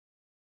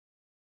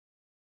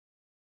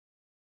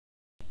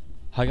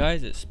Hi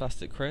guys, it's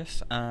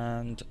SpasticChris,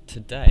 and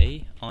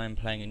today I am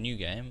playing a new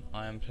game.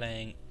 I am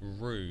playing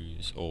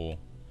R.U.S.E, or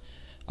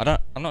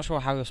I'm not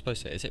sure how you're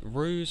supposed to say it. Is it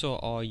R.U.S.E or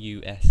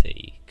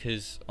R.U.S.E?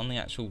 Because on the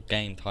actual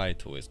game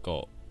title it's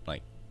got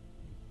like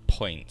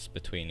points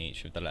between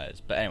each of the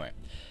letters. But anyway,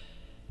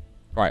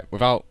 right,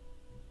 without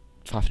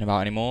faffing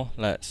about anymore,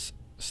 let's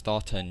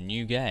start a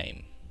new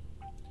game.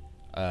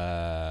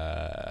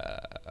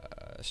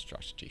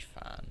 Strategy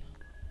fan.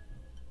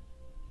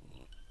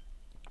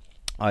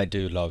 I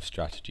do love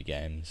strategy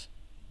games,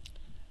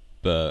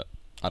 but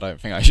I don't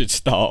think I should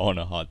start on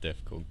a hard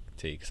difficulty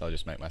because I'll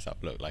just make myself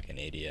look like an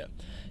idiot.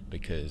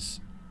 Because,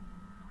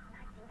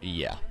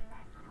 yeah,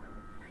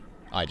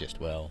 I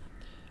just will.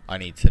 I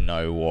need to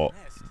know what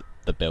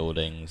the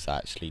buildings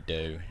actually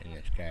do in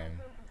this game.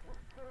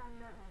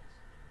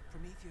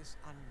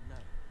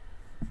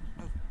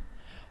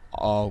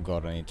 Oh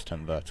god, I need to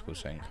turn vertical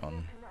sync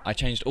on. I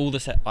changed all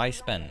the I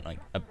spent like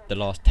the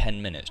last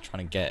 10 minutes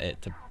trying to get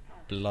it to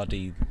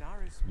bloody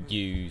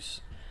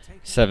use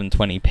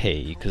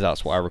 720p because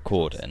that's what I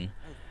record in,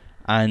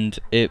 and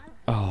it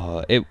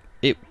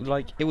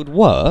would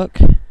work,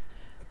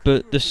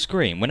 but the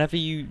screen,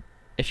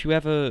 if you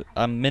ever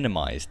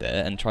minimized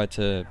it and tried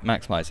to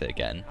maximize it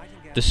again,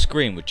 the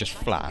screen would just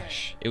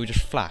flash. It would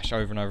just flash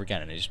over and over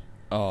again, and it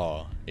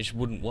just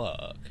wouldn't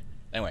work.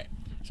 Anyway,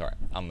 sorry,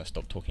 I'm gonna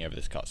stop talking over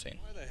this cutscene.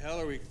 Why the hell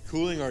are we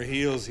cooling our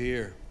heels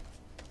here?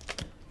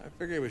 I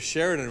figured it was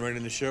Sheridan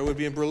running the show. We'd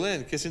be in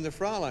Berlin kissing the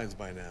Frauleins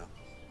by now.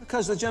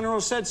 Because the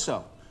general said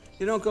so.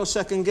 You don't go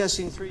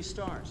second-guessing 3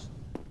 stars.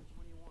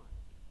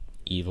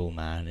 Evil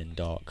man in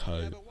dark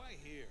coat.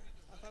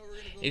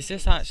 Is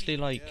this actually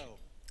like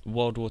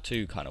World War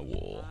II kind of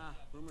war?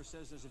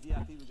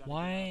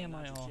 Why am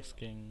I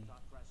asking?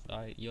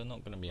 You're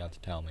not going to be able to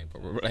tell me,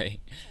 probably.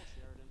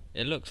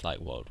 It looks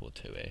like World War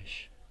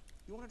II-ish.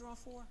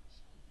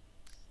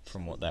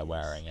 From what they're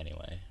wearing,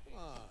 anyway.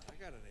 I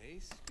got an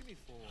ace. Give me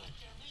 4.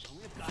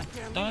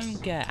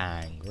 Don't get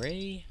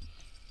angry.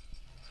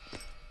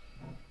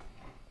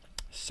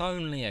 It's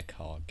only a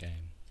card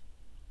game.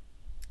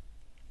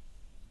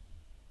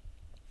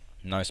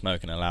 No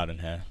smoking allowed in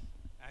here.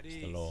 It's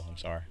the law, I'm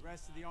sorry.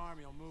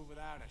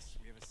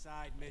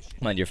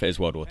 Mind you, if it is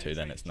World War II,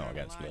 then it's not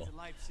against law.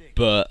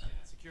 But,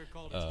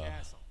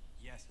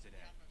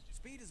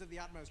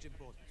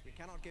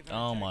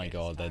 oh my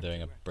god, they're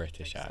doing a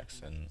British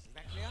accent.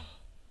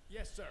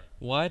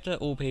 Why do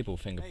all people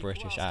think of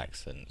British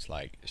accents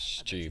like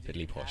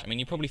stupidly posh? I mean,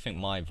 you probably think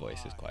my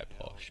voice is quite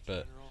posh,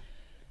 but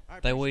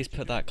they always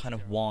put that kind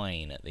of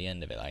whine at the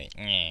end of it, like,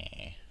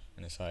 "Nyeh,"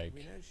 and it's like,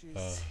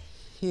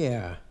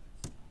 Here,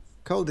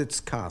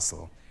 Colditz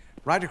Castle,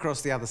 right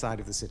across the other side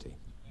of the city.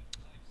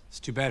 It's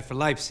too bad for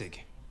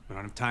Leipzig. We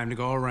don't have time to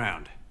go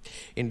around.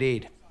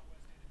 Indeed.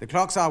 The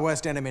clock's our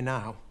worst enemy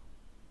now.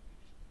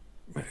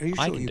 Are you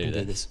sure you can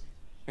do this?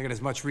 I got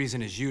as much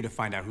reason as you to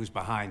find out who's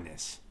behind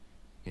this.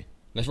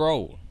 Let's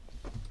roll.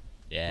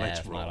 Yeah, Let's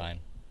that's roll. my line.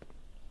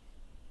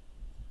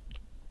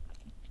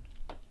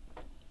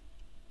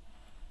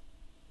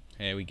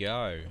 Here we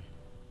go.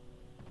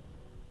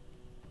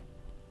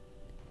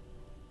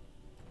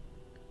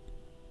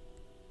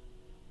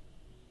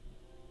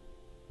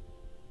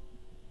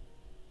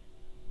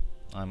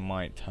 I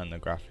might turn the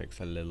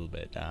graphics a little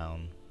bit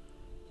down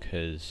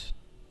because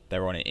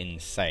they're on it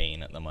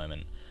insane at the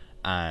moment,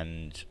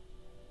 and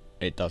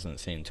it doesn't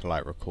seem to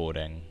like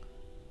recording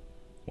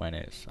when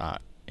it's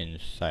at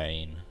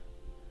insane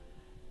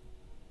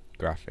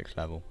graphics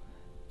level.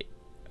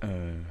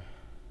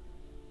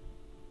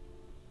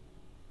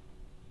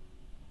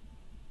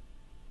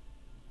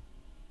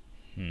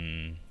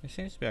 It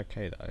seems to be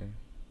okay though.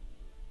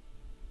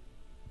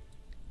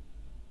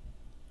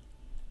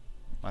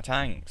 My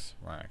tanks!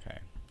 Right, okay.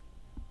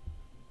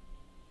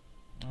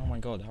 Oh my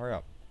god, hurry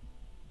up.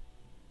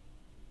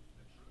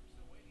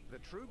 The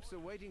troops are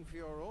waiting for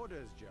your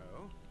orders,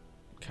 Joe.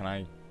 Can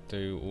I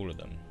do all of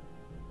them?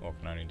 Or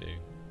can I only do...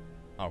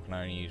 Oh, can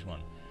I only use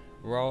one?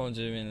 Roll and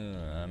zoom in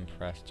and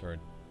press to...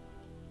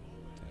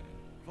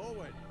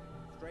 Forward.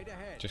 Straight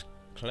ahead. Just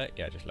click?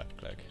 Yeah, just left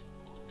click.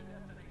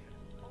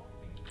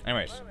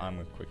 Anyways, I'm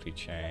going to quickly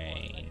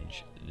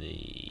change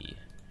the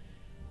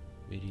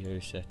video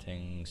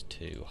settings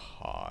to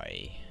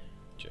high.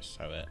 Just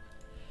so it...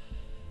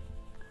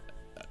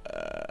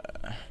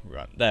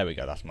 right, there we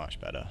go, that's much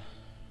better.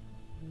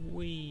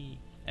 Whee!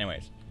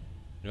 Anyways,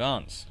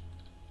 advance.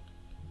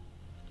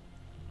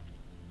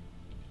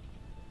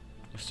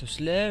 You're so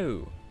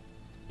slow.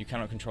 You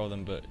cannot control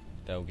them, but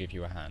they'll give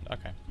you a hand.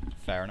 Okay,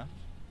 fair enough.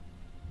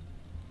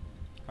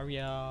 Hurry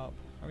up,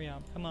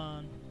 come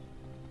on.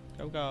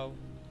 Go, go.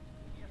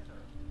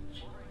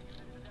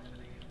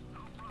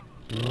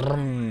 Look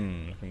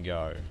and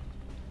go.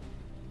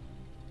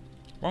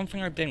 One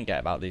thing I didn't get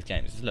about these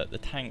games is, look, the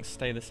tanks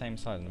stay the same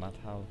size no matter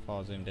how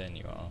far zoomed in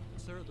you are.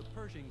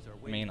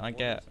 I mean, I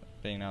get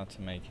being able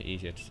to make it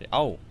easier to see.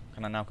 Oh,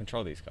 can I now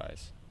control these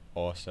guys?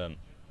 Awesome.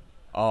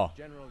 Oh.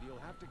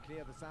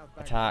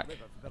 Attack.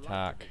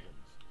 Attack.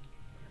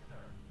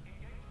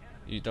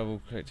 You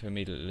double click to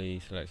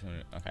immediately select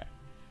something. Okay.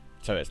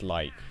 So it's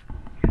like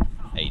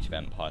Age of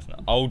Empires.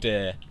 Oh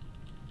dear.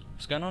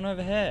 What's going on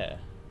over here?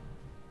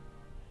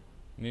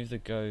 Move the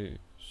ghost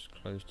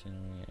close to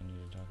enemy and use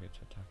a target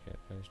to attack it.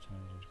 Ghost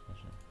turns into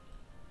question.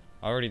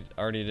 I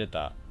already did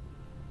that.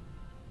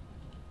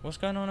 What's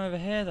going on over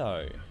here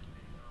though?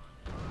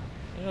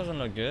 It doesn't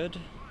look good.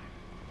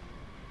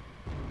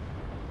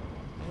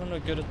 Doesn't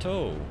look good at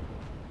all.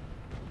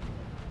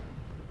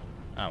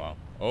 Oh well.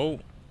 Oh,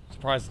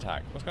 surprise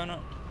attack. What's going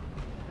on?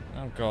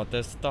 Oh god,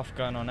 there's stuff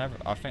going on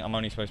I think I'm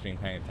only supposed to be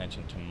paying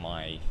attention to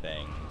my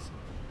things.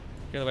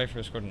 Get away for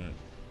a squadron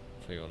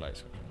for your light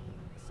squadron.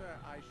 Sir,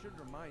 I should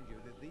remind you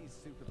that these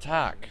super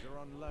Attack. are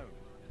on loan.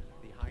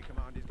 The High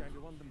Command is going to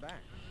want them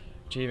back.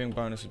 Achieving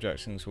bonus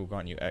objectives will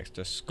grant you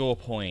extra score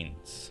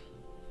points.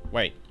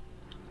 Wait.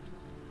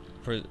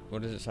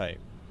 What does it say?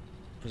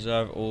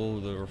 Preserve all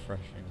the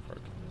refreshing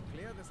progress.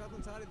 Clear the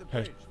southern side of the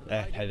bridge. for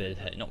the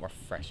light- Not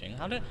refreshing.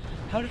 How did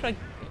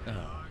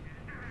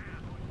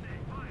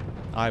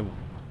I?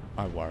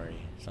 I worry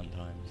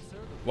sometimes.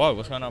 Whoa,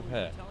 what's going on up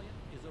here?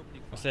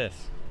 What's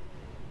this?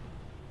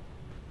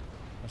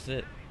 What's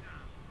it?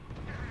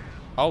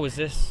 Oh, is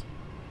this?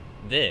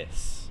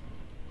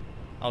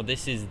 Oh,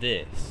 this is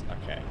this.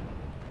 Okay.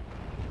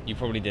 You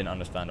probably didn't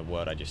understand a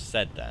word I just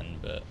said then,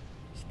 but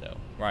still.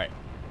 Right.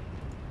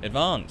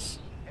 Advance.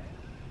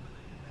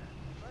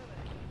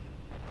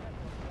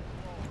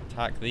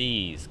 Attack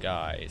these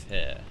guys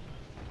here.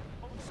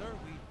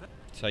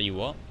 Tell you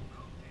what.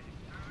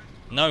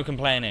 No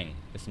complaining.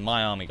 This is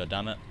my army,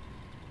 goddammit.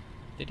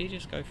 Did he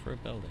just go for a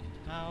building?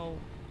 How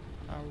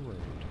rude.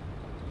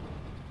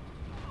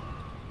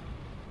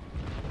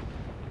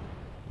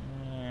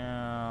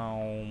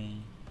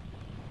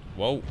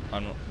 Whoa.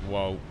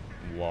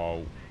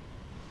 Whoa.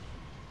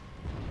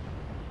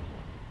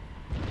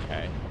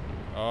 Okay.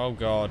 Oh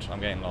god, I'm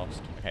getting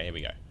lost. Okay, here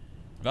we go.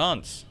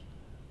 Advance.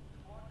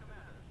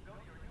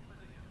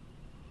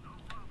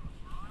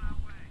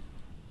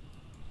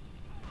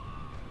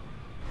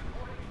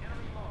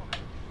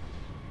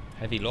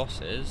 Heavy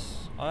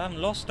losses? I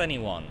haven't lost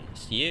anyone.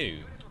 It's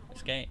you.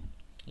 This game.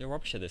 You're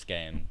rubbish at this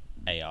game,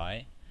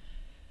 AI.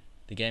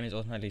 The game is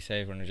automatically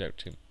saved when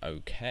objective.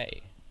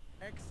 Okay.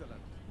 Excellent.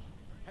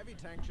 Heavy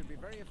tank should be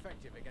very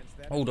effective against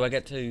that. Oh, do I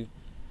get to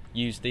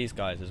use these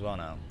guys as well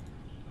now?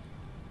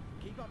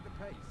 Keep up the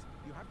pace.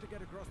 You have to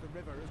get across the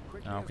river as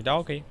quickly as Okie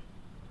possible. dokie.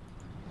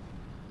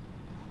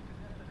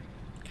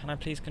 Can I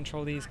please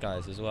control these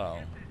guys as well?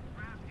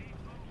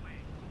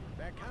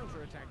 They're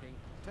counter-attacking.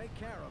 Take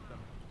care of them.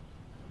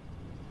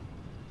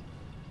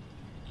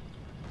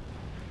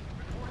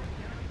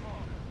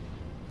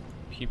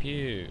 Pew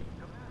pew.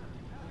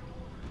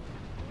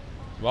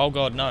 Oh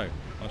god, no.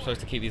 I'm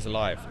supposed to keep these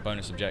alive.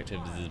 Bonus objective.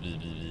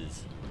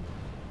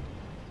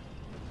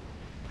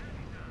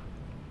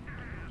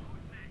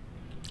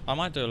 I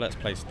might do a Let's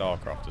Play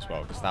StarCraft as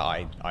well, because that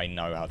I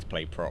know how to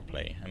play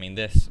properly. I mean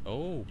this...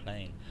 Oh,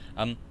 plane.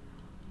 I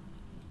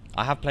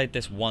have played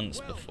this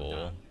once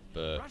before,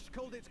 but... Rush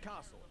Colditz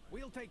Castle.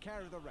 We'll take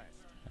care of the rest.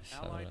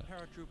 Allied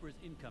paratroopers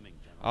incoming,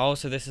 General. Oh,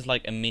 so this is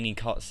like a mini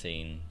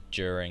cutscene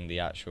during the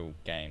actual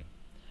game.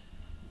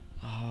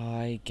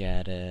 I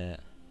get it.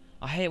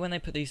 I hate when they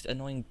put these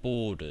annoying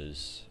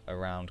borders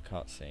around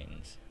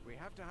cutscenes. We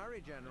have to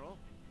hurry, General.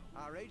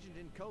 Our agent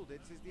in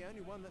Colditz is the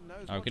only one that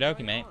knows Okie what's dokie,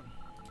 going mate.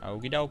 on.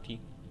 Okie dokie.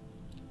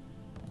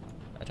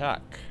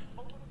 Attack.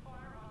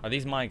 Are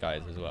these my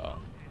guys as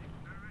well?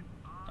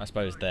 I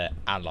suppose they're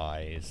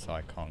allies, so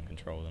I can't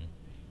control them.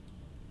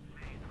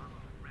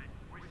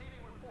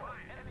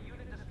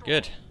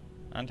 Good.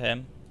 And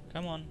him.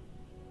 Come on.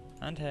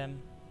 And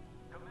him.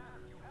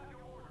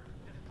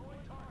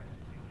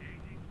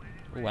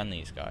 Ooh, and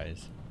these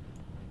guys.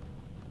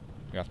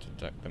 You have to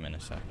duck them in a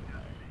second, though.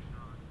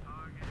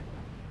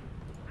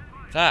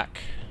 Attack!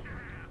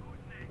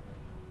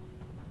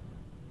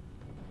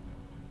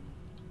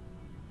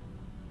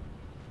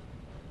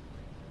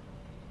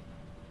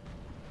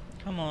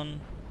 Come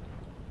on.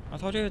 I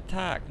told you to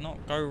attack,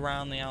 not go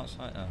around the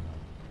outside. Oh.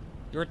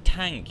 You're a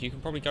tank, you can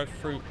probably go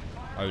through...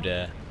 Oh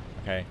dear.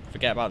 Okay,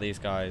 forget about these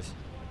guys.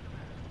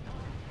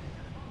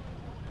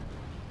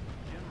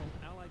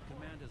 General, Allied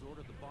command has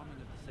ordered the bombing of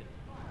the city.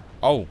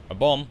 Oh, a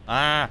bomb.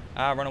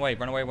 Run away.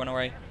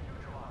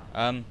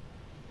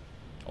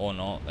 Or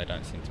not, they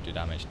don't seem to do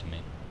damage to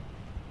me.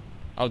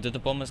 Oh, did the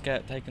bombers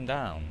get taken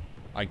down?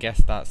 I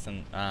guess that's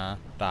an,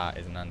 that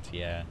is an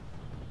anti-air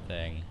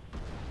thing.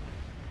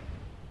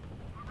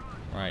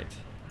 Right.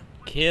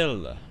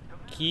 Kill.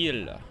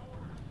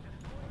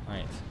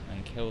 Right,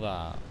 and kill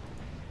that.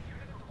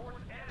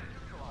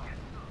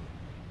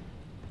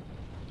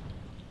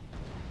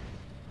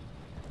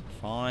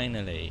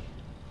 Finally.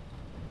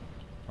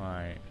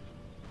 Right.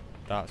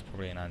 That's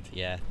probably an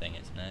anti-air thing,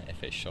 isn't it?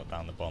 If it shot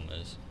down the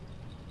bombers.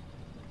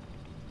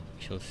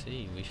 We shall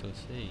see.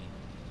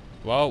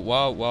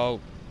 Whoa.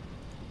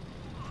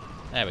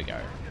 There we go.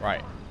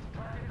 Right.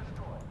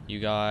 You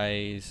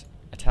guys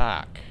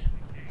attack.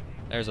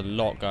 There's a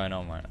lot going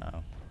on right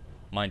now.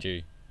 Mind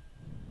you,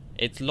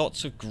 it's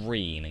lots of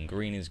green, and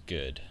green is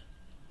good.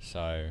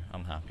 So,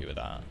 I'm happy with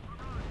that.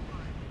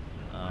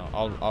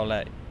 I'll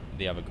let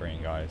the other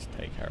green guys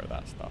take care of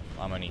that stuff.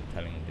 I'm only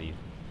telling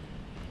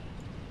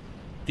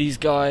these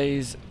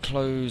guys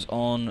close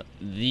on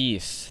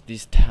this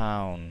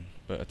town,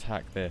 but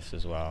attack this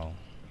as well.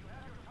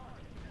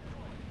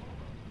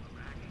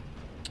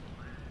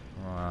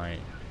 Right.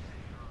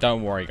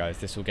 Don't worry guys,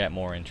 this will get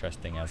more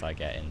interesting as I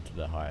get into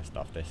the higher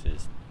stuff. This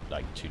is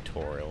like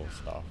tutorial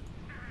stuff.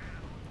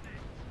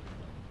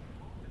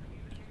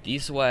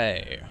 This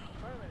way.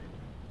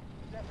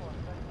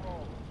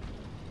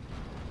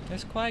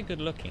 It's quite a good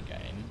looking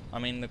game. I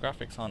mean, the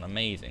graphics aren't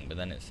amazing, but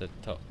then it's a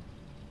top.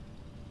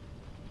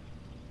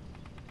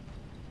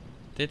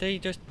 Did they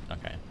just...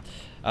 Okay.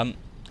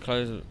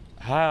 Close...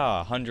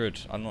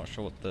 100. I'm not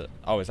sure what the...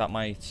 Oh, is that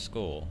my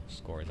score?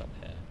 Score is up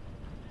here.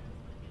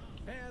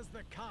 There's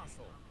the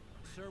castle.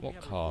 Sir, we What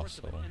have reports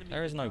of castle? an enemy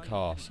There is no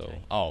battalion castle.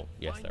 today. Oh,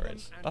 yes there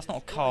is. That's not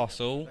a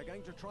castle. They're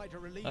going to try to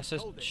relieve That's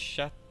just Colditz.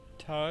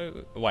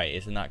 chateau. Wait,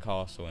 isn't that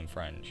castle in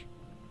French?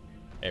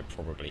 It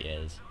probably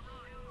is.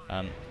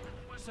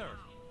 Sir,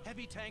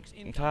 heavy tanks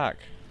in. Attack.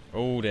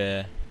 Oh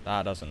dear.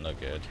 That doesn't look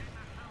good.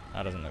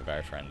 That doesn't look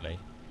very friendly.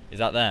 Is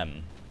that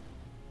them?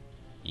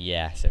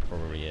 Yes, it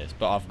probably is.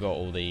 But I've got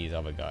all these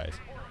other guys.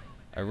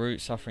 A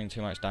route suffering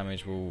too much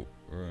damage will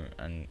ruin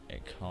and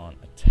it can't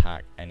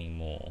attack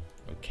anymore.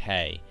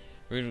 Okay.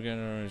 Route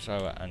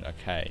and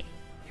okay.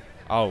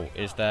 Oh,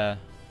 is there...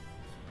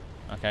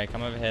 Okay,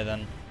 come over here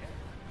then.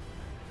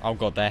 Oh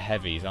god, they're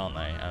heavies, aren't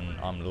they? And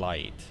I'm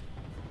light.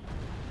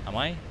 Am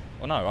I?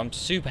 Well no, I'm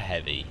super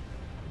heavy.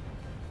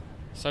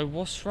 So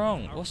what's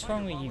wrong? What's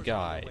wrong with you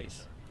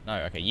guys? No,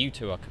 okay, you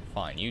two are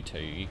fine. You two,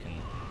 you can...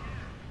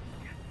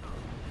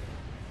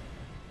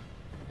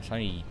 It's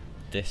only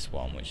this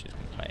one which is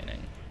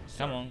complaining.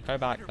 Come on, go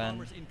back then.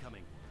 Bombers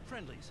incoming.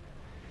 Friendlies.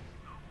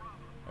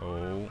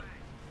 Oh.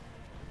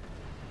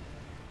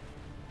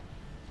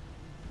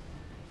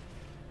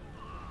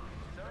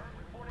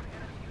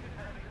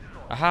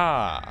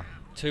 Aha!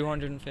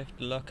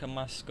 250. Look at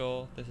my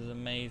score. This is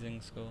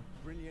amazing score.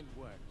 Brilliant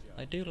work, Joe.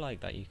 I do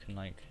like that you can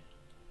like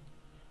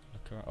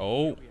look around.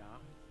 Oh, Here we are.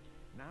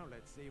 Now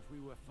let's see if we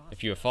were fast.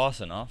 if you were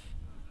fast enough.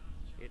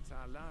 It's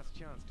our last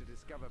chance to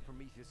discover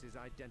Prometheus's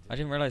identity. I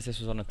didn't realize this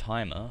was on a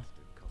timer.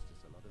 Cost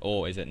us a lot of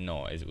Or is it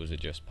not? Was it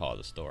just part of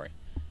the story?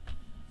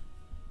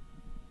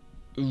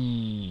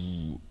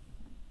 Ooh.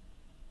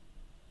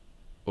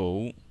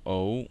 Oh,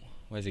 oh.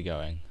 Where's he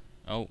going?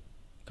 Oh,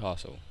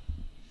 castle.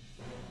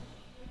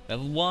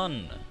 Level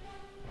 1.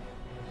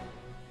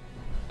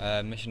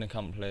 Mission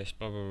accomplished.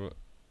 Blah blah blah.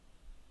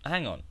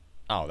 Hang on.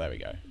 Oh, there we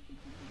go.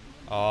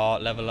 Oh,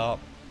 level up.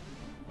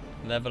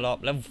 Level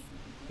up.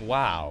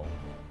 Wow.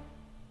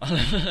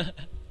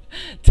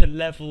 To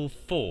level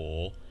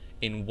 4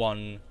 in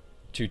one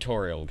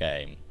tutorial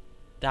game.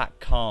 That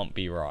can't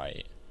be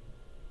right.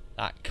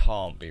 That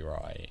can't be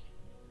right.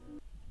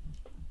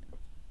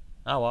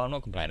 Oh well, I'm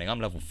not complaining.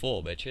 I'm level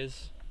 4,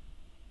 bitches.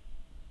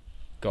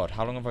 God,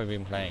 how long have I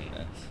been playing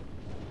this?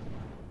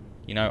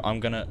 You know, I'm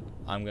gonna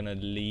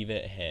leave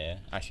it here.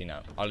 Actually,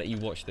 no. I'll let you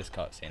watch this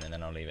cutscene and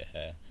then I'll leave it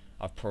here.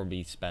 I've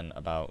probably spent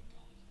about...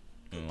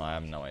 I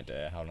have no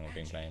idea how long I've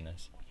been playing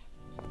this.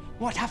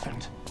 What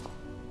happened?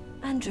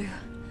 Andrew,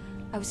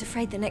 I was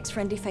afraid the next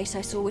friendly face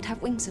I saw would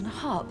have wings and a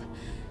harp.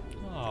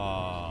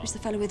 Aww. Who's the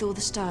fellow with all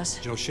the stars?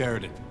 Joe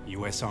Sheridan,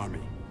 U.S.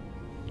 Army.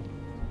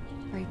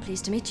 Very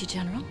pleased to meet you,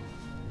 General.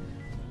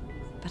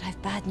 But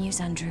I've bad news,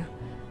 Andrew.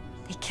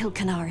 They killed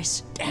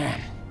Canaris.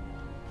 Damn.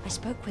 I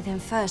spoke with him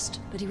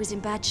first, but he was in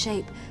bad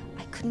shape.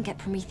 I couldn't get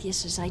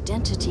Prometheus's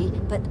identity,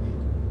 but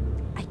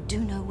I do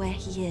know where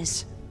he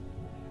is.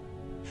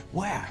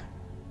 Where?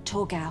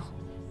 Torgau.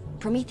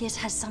 Prometheus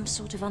has some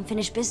sort of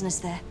unfinished business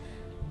there.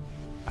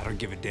 I don't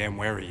give a damn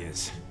where he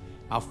is.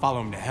 I'll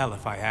follow him to hell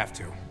if I have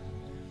to.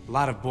 A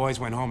lot of boys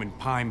went home in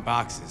pine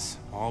boxes,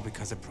 all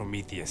because of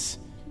Prometheus.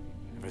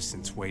 Ever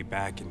since way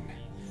back in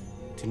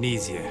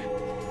Tunisia.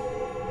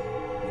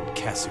 In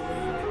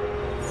Kasserine.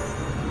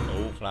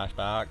 Oh,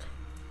 flashback.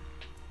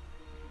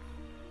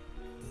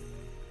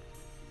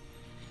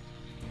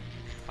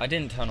 I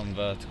didn't turn on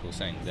vertical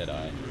sync, did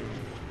I?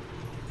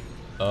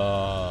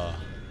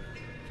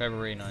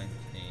 February 19.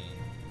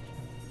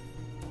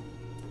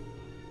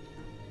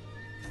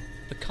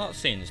 The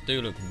cutscenes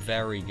do look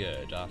very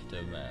good, I have to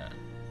admit.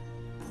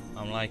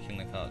 I'm liking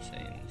the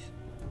cutscenes.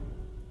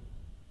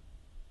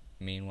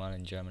 Meanwhile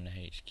in German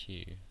HQ.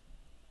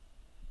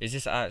 Is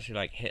this actually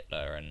like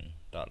Hitler and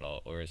that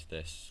lot, or is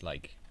this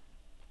like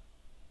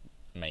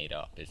made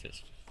up? Is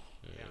this...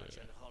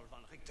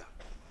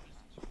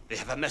 We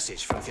have a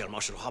message from Field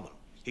Marshal Hummel.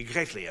 He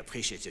greatly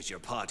appreciates your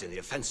part in the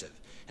offensive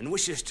and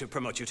wishes to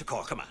promote you to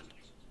Corps Command.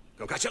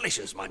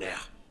 Congratulations, Mynheer.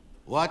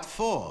 What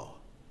for?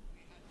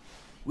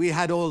 We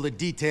had all the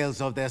details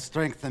of their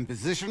strength and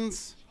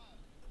positions.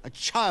 A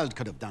child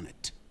could have done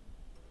it.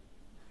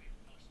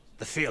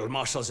 The Field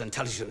Marshal's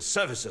intelligence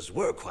services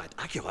were quite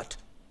accurate.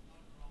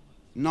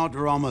 Not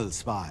Rommel's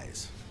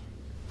spies.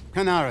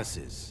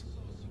 Canaris's.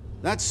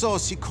 That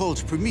source he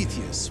called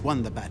Prometheus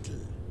won the battle.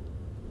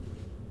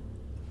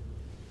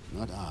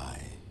 Not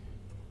I.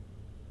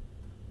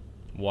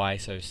 Why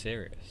so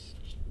serious?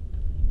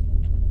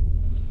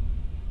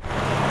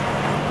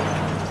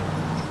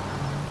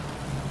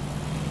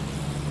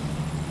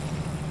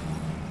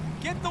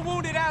 Keep the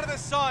wounded out of the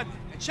sun,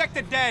 and check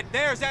the dead.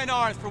 There's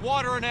NRs for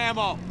water and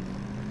ammo.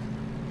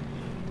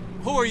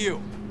 Who are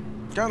you?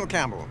 Colonel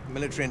Campbell,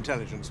 Military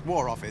Intelligence,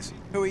 War Office.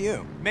 Who are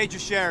you? Major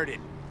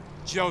Sheridan.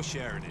 Joe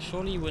Sheridan.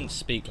 Surely you wouldn't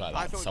speak like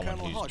that to someone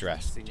Colonel who's Hodge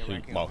dressed, was senior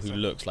ranking who officer.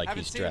 looks like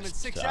Haven't he's seen him in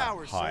dressed 6 to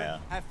hours, higher,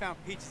 sir. Have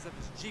found pieces of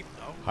his Jeep,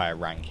 though. higher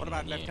ranking What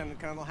about than you. Lieutenant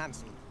Colonel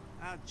Hanson?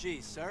 Ah,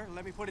 geez, sir.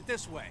 Let me put it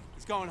this way.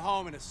 He's going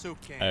home in a soup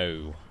can.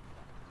 Oh.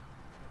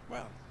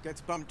 Well,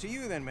 gets bumped to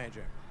you then,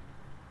 Major.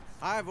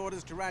 I have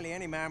orders to rally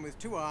any man with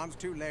 2 arms,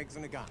 2 legs,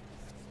 and a gun.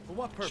 For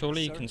what purpose,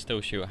 Surely you sir? can still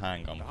shoot a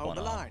handgun To with hold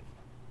one the arm. line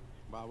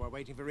while we're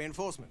waiting for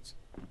reinforcements.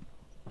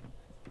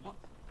 What?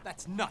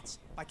 That's nuts.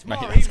 By Mate,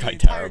 tomorrow that's evening, quite the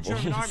entire terrible,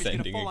 German army's gonna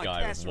sending fall a on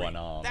guy with Kasserine. one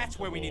arm That's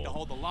into where we need to war.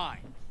 hold the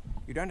line.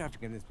 You don't have to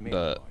convince me,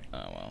 But, boy. oh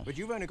well. But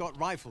you've only got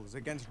rifles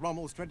against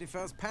Rommel's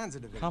 21st Panzer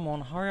Division. Come on,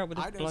 hurry up with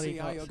I this don't bloody see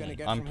how you're gonna cutscene.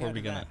 get I'm from here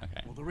probably to gonna. there.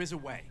 Okay. Well, there is a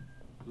way.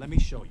 Let me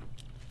show you.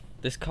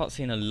 This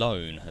cutscene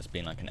alone has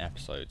been like an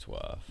episode's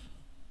worth.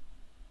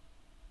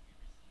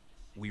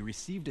 We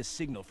received a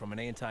signal from an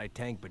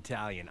anti-tank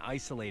battalion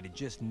isolated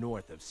just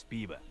north of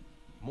Spiba.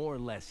 More or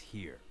less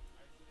here.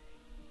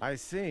 I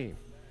see.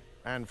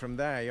 And from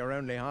there, you're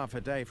only half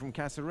a day from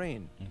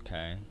Kasserine.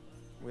 Okay.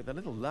 With a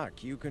little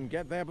luck, you can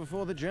get there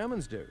before the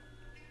Germans do.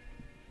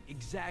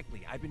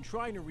 Exactly. I've been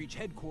trying to reach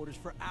headquarters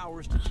for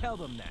hours to tell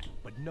them that,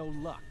 but no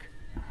luck.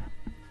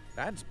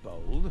 That's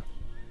bold.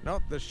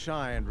 Not the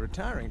shy and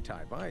retiring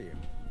type, are you?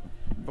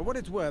 For what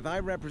it's worth, I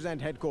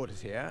represent headquarters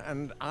here,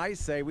 and I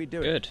say we do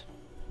it. Good.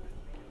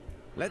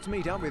 Let's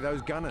meet up with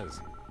those gunners.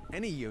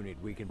 Any unit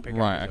we can pick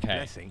Right, up is a okay.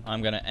 blessing.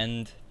 I'm going to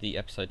end the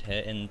episode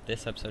here. In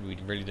this episode, we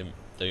really didn't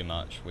do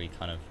much. We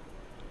kind of...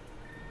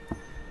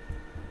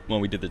 Well,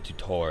 we did the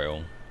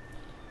tutorial.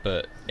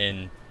 But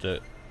in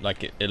the...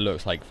 Like, it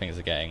looks like things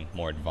are getting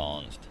more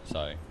advanced.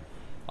 So,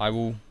 I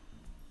will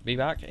be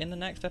back in the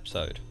next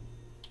episode.